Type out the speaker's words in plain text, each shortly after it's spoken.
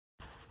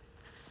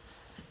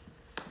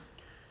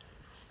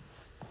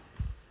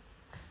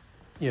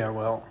Yeah,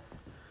 well,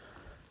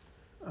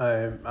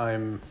 I,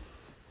 I'm,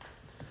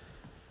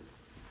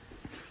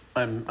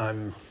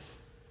 I'm,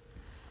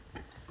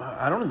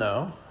 I don't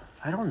know.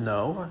 I don't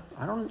know.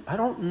 I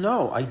don't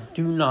know. I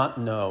do not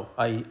know.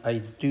 I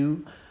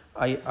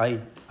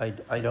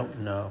don't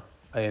know.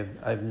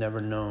 I've never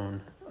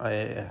known.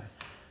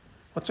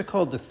 What's it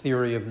called? The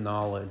theory of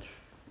knowledge.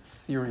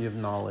 Theory of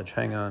knowledge.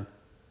 Hang on.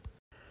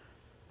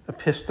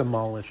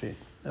 Epistemology.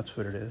 That's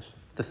what it is.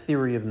 The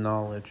theory of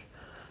knowledge.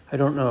 I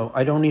don't know.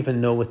 I don't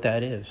even know what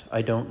that is.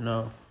 I don't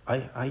know.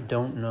 I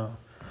don't know.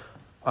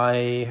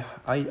 I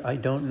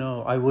don't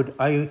know.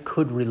 I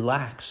could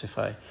relax if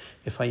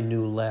I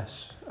knew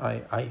less.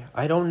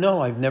 I don't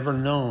know. I've never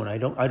known. I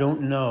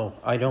don't know.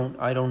 I don't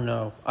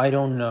know. I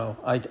don't know.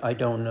 I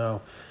don't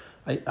know.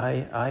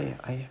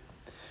 I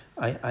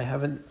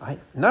haven't. I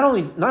not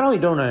only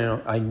don't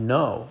I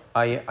know.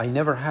 I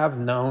never have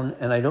known,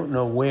 and I don't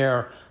know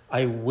where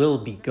I will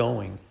be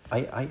going.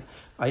 I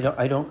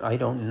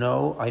don't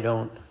know. I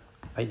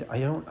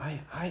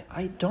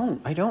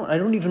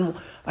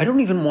don't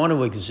even want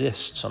to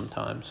exist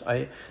sometimes.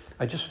 I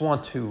just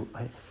want to.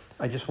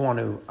 I just want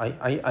to.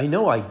 I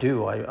know I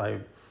do.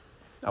 I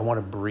want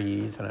to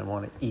breathe, and I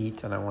want to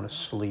eat, and I want to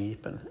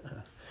sleep, and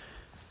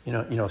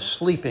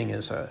sleeping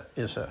is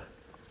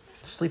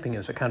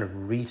a kind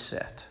of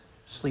reset.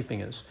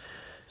 Sleeping is.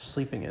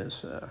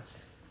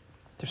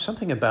 There's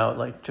something about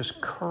like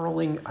just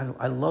curling.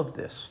 I love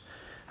this.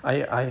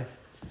 I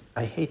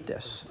hate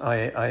this.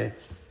 I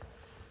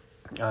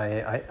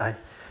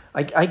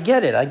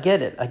get it. I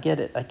get it. I get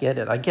it. I get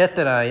it. I get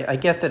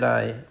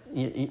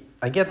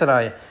that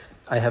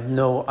I have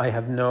no.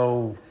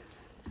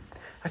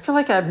 I feel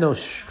like I have no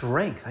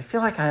strength. I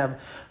feel like I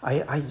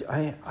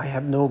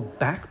have no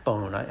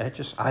backbone. I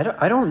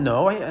don't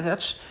know.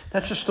 That's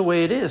just the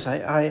way it is.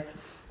 I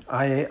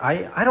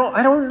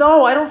don't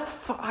know. I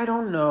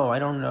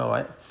don't know.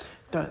 I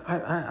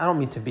don't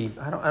mean to be.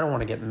 I don't want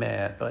to get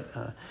mad, but.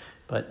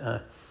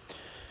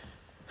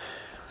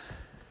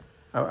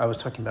 I was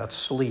talking about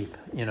sleep.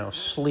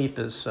 Sleep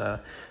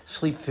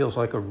feels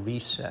like a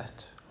reset.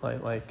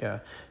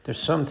 There's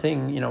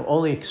something,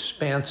 all the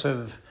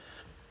expansive,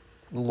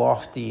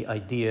 lofty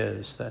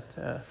ideas that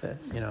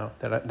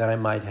I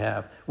might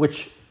have,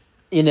 which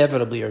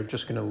inevitably are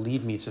just going to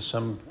lead me to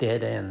some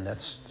dead end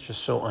that's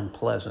just so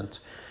unpleasant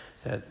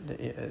that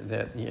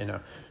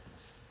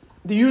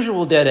the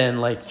usual dead end,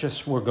 like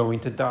just we're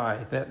going to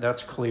die.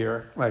 That's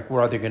clear. Like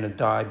we're either going to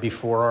die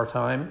before our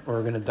time or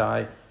we're going to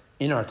die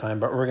in our time,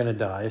 but we're going to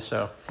die.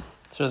 So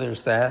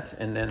there's that,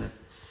 and then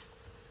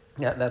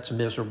that's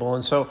miserable.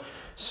 And so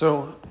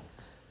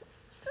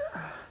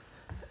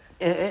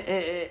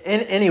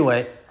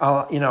anyway,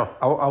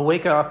 I'll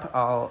wake up.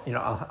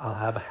 I'll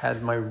have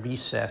had my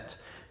reset,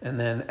 and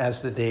then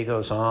as the day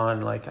goes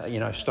on,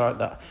 I start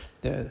the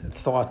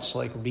thoughts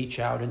reach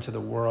out into the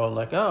world,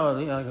 I'm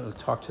going to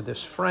talk to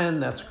this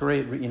friend. That's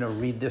great.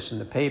 Read this in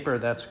the paper.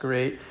 That's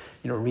great.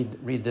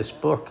 Read this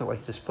book,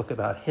 like this book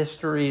about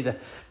history.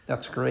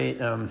 That's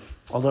great.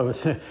 Although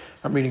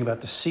I'm reading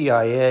about the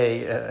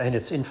CIA and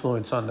its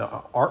influence on the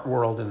art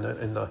world in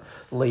the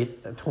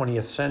late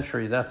 20th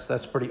century.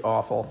 That's pretty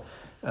awful.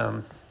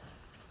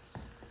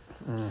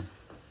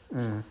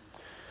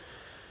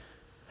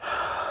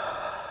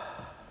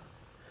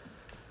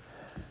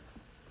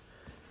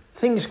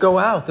 Things go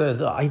out,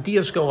 the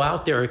ideas go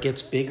out there, it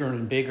gets bigger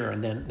and bigger,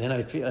 and then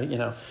I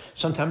feel,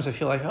 sometimes I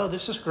feel like, oh,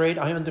 this is great,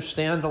 I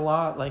understand a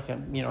lot,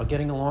 I'm,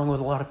 getting along with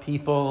a lot of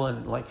people,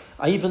 and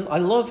I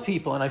love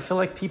people, and I feel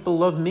like people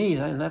love me,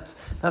 and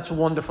that's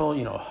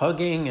wonderful,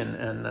 hugging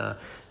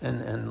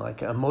and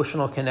like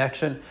emotional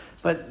connection.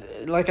 But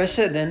like I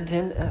said,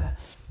 then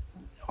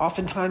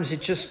oftentimes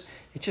it just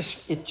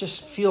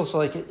feels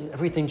like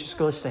everything just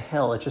goes to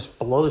hell. It just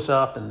blows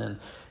up, and then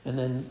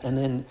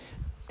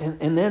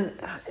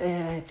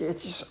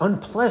it's just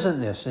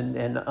unpleasantness and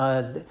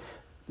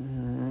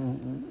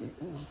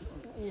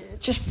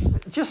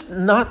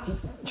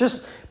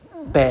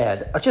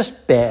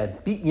just bad.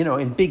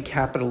 In big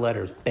capital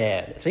letters,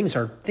 bad. Things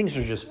are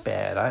just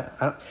bad.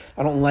 I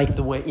don't like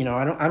the way I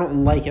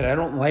don't like it. I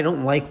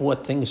don't like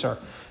what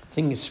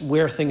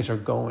where things are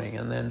going.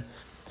 And then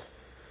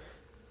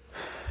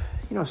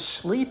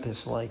sleep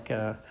is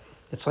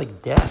it's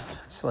like death.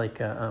 It's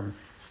like a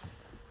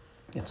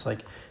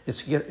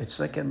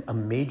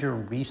major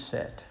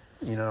reset,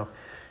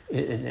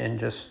 and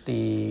just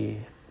the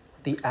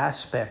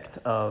aspect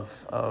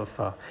of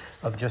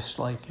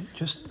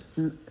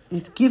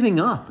it's giving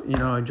up,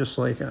 I'm just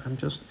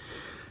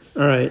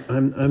all right,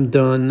 I'm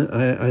done.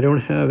 I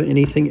don't have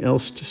anything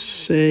else to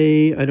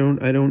say. I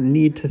don't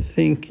need to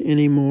think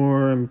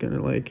anymore. I'm gonna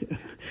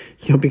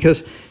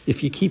because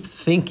if you keep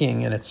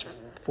thinking and it's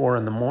 4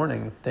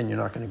 a.m, then you're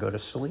not going to go to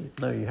sleep.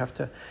 No,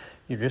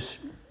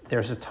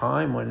 there's a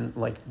time when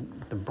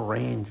the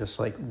brain just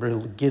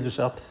really gives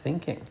up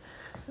thinking.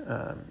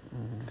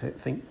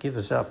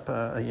 Gives up.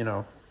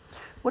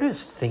 What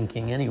is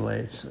thinking anyway?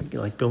 It's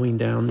like going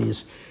down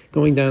these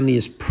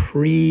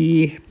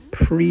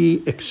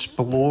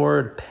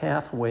pre-explored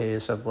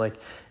pathways of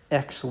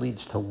X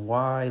leads to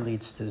Y,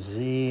 leads to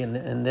Z,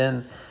 and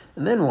then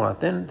what?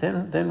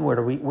 Then where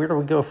do we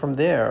go from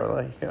there?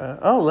 Like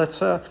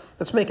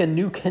let's make a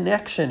new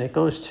connection. It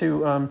goes to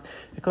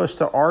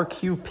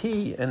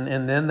RQP,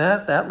 and then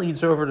that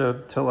leads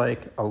over to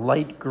like a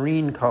light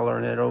green color,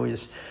 and it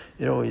always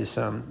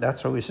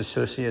that's always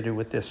associated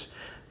with this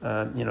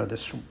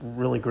this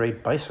really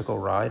great bicycle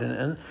ride,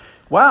 and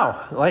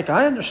wow, like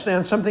I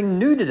understand something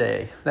new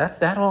today.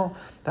 That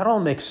all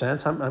makes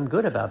sense. I'm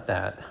good about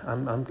that.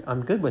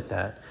 I'm good with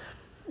that.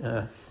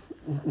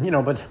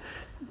 But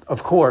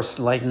of course,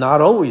 like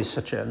not always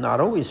such a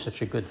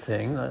good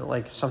thing.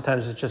 Like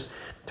sometimes it just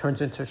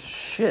turns into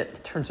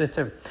shit. Turns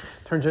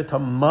into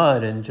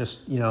mud, and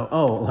just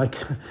like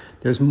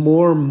there's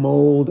more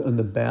mold in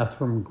the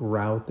bathroom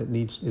grout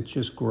it's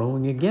just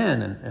growing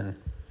again, and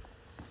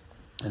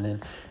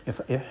then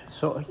if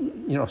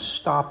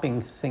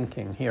stopping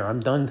thinking. Here, I'm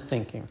done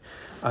thinking.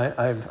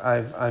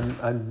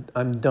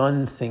 I'm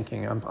done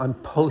thinking. I'm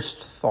post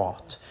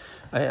thought.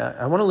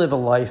 I want to live a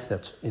life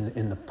that's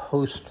in the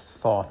post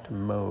thought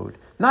mode,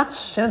 not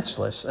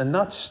senseless and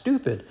not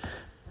stupid,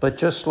 but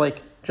just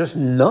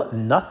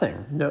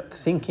nothing. No,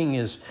 thinking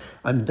is,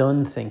 I'm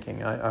done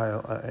thinking. I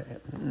don't.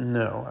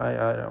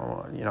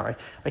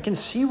 I can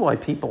see why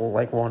people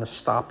like want to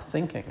stop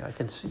thinking. I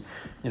can see,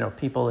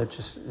 people that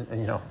just,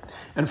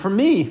 and for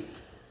me,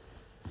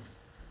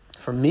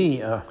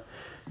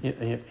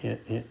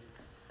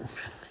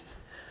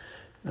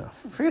 no,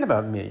 forget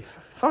about me.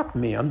 Fuck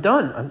me. I'm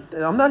done.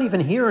 I'm not even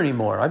here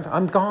anymore.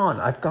 I'm gone.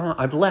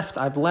 I've left.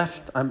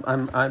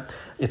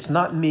 It's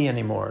not me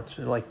anymore. It's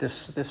like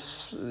this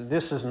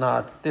is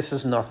not. This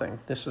is nothing.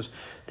 This is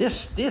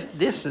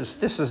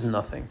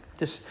nothing.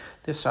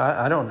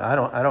 I don't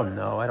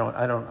know.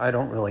 I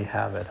don't really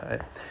have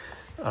it.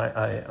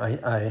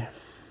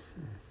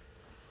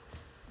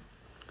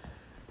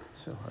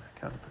 So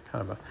kind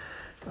of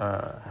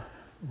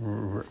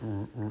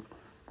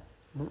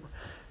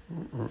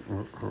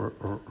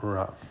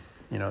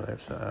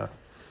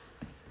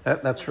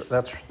there's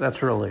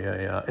that's really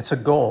it's a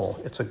goal.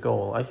 It's a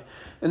goal. I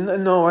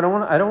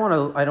don't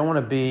want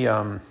to be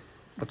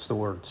what's the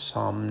word,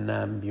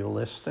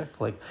 somnambulistic,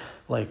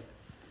 like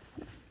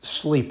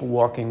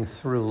sleepwalking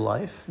through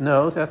life.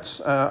 No, that's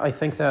I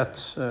think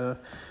that's oh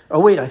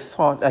wait,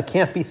 I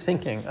can't be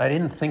thinking. I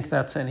didn't think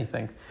that's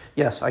anything.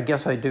 Yes, I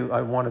guess I do.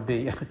 I want to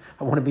be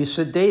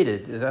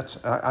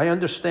sedated. I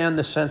understand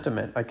the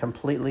sentiment. I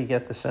completely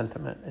get the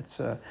sentiment.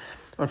 It's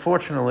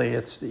unfortunately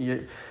it's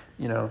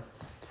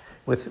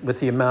with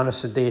the amount of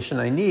sedation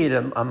I need,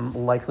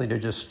 I'm likely to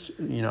just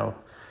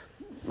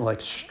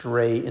like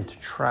stray into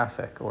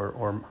traffic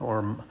or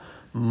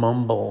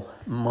mumble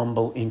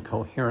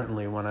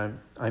incoherently when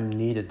I'm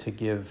needed to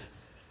give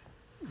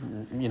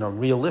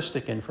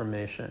realistic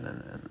information,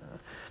 and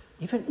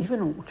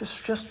even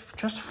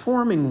just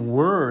forming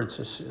words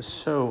is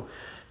so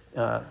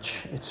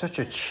it's such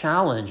a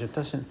challenge. It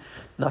doesn't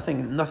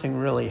nothing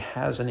really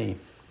has any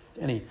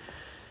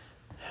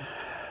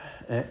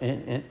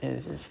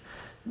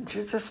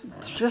just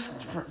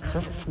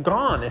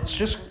gone.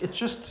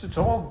 It's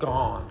all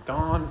gone,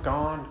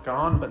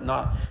 but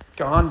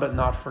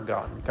not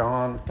forgotten.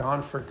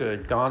 Gone for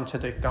good. Gone to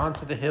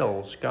the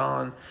hills.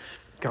 Gone.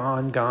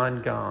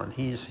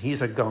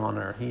 He's a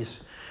goner.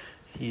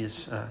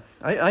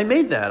 I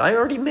made that. I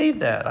already made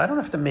that. I don't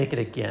have to make it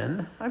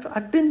again.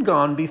 I've been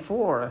gone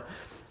before.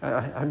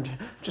 I'm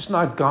just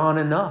not gone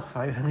enough.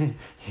 I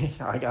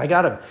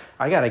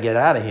gotta get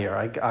out of here.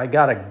 I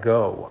gotta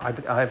go.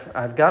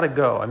 I've got to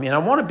go. I mean, I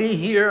want to be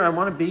here. I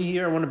want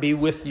to be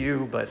with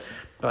you. But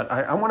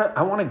I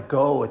want to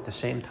go at the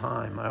same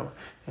time.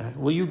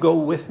 Will you go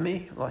with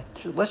me? Like,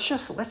 let's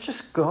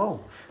just go.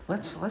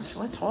 Let's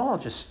all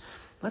just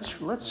let's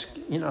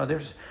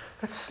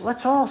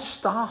all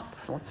stop.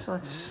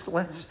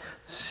 Let's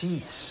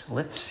cease.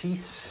 Let's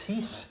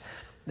cease.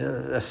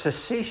 A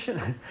cessation.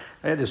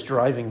 I had this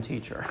driving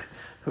teacher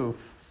who,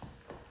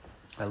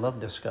 I love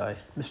this guy,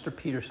 Mr.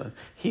 Peterson.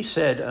 He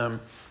said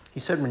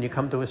when you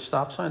come to a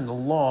stop sign, the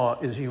law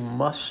is you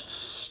must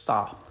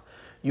stop.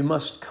 You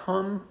must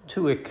come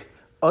to an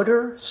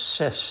utter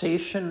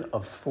cessation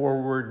of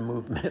forward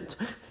movement.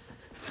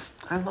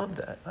 I love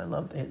that. I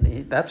love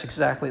it.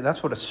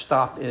 That's what a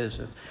stop is.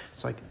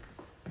 It's like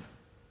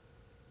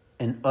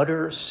an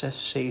utter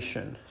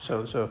cessation.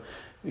 So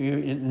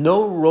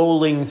no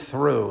rolling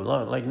through.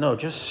 Like, no,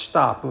 just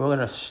stop. We're going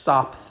to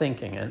stop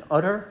thinking. An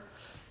utter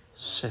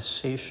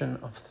cessation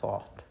of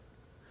thought.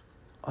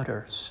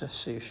 Utter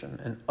cessation.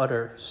 An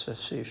utter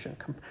cessation.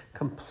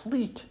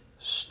 Complete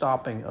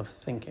stopping of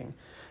thinking.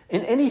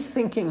 In any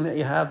thinking that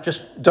you have,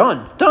 just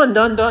done.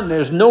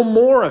 There's no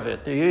more of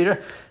it.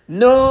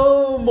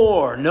 No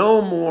more, no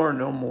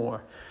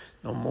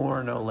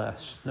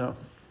less. No,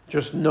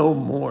 just no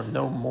more,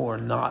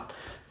 not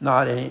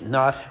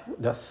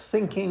the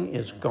thinking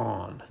is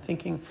gone.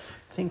 Thinking.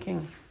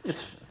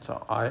 It's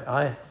so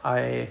I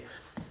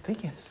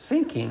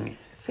thinking.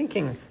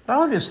 Not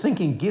only does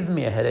thinking give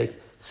me a headache,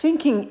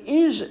 thinking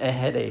is a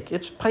headache.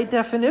 It's by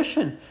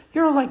definition.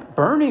 You're like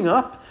burning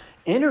up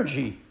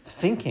energy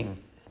thinking.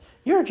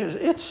 You're just,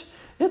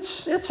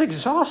 it's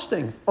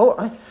exhausting.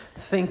 Oh,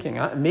 thinking.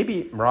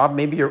 Maybe, Rob,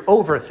 maybe you're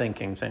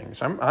overthinking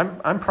things.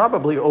 I'm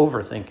probably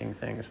overthinking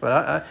things,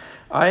 but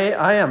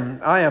I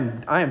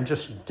am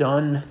just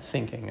done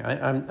thinking.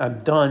 I'm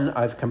done.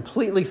 I've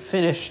completely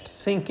finished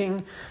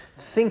thinking.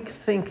 Think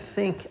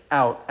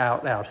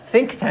out.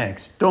 Think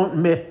tanks.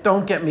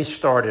 Don't get me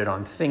started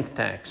on think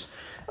tanks.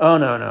 Oh,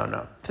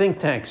 no. Think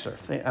tanks are,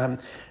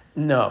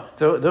 no,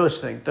 those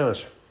things,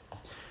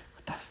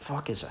 what the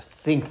fuck is a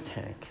think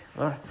tank?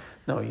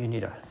 No, you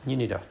need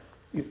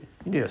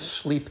a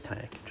sleep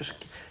tank.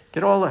 Just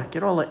get all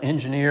the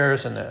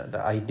engineers and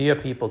the idea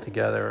people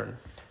together and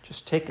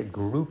just take a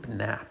group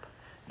nap.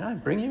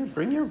 Bring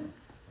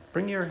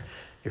your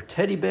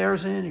teddy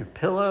bears in, your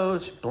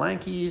pillows,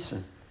 blankies,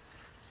 and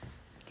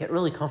get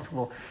really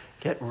comfortable.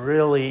 Get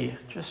really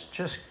just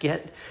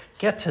get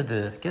to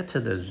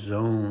the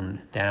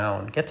zone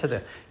down. Get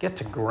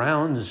to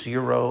ground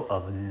zero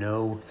of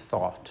no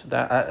thought.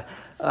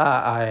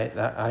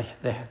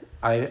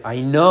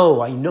 I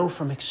know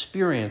from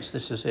experience.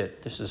 This is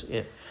it. This is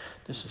it.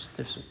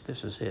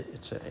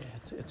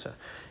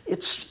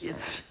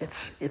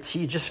 It's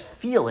you just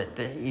feel it.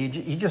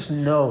 You just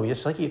know.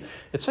 It's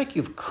like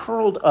you've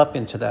curled up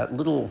into that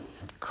little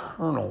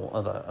kernel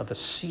of a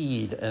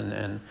seed,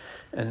 and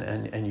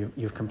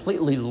you've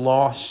completely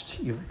lost.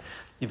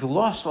 You've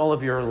lost all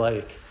of your,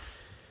 like,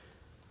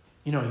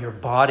 your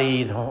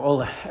body,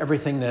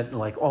 everything that,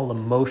 like, all the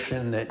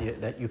motion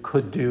that you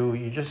could do.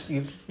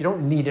 You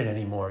don't need it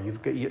anymore.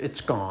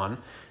 It's gone,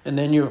 and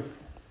then you're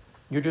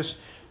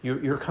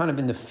kind of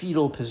in the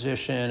fetal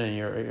position, and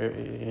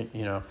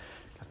you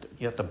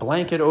have the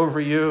blanket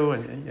over you,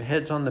 and your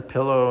head's on the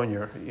pillow, and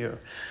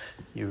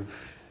the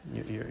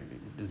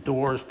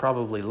door's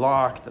probably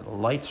locked, and the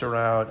lights are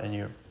out, and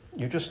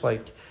you're just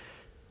like,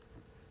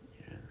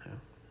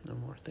 no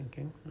more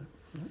thinking.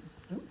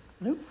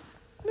 No.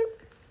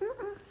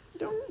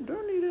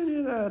 Don't need any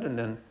of that. And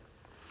then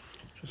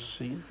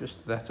just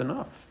that's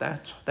enough.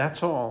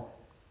 That's all.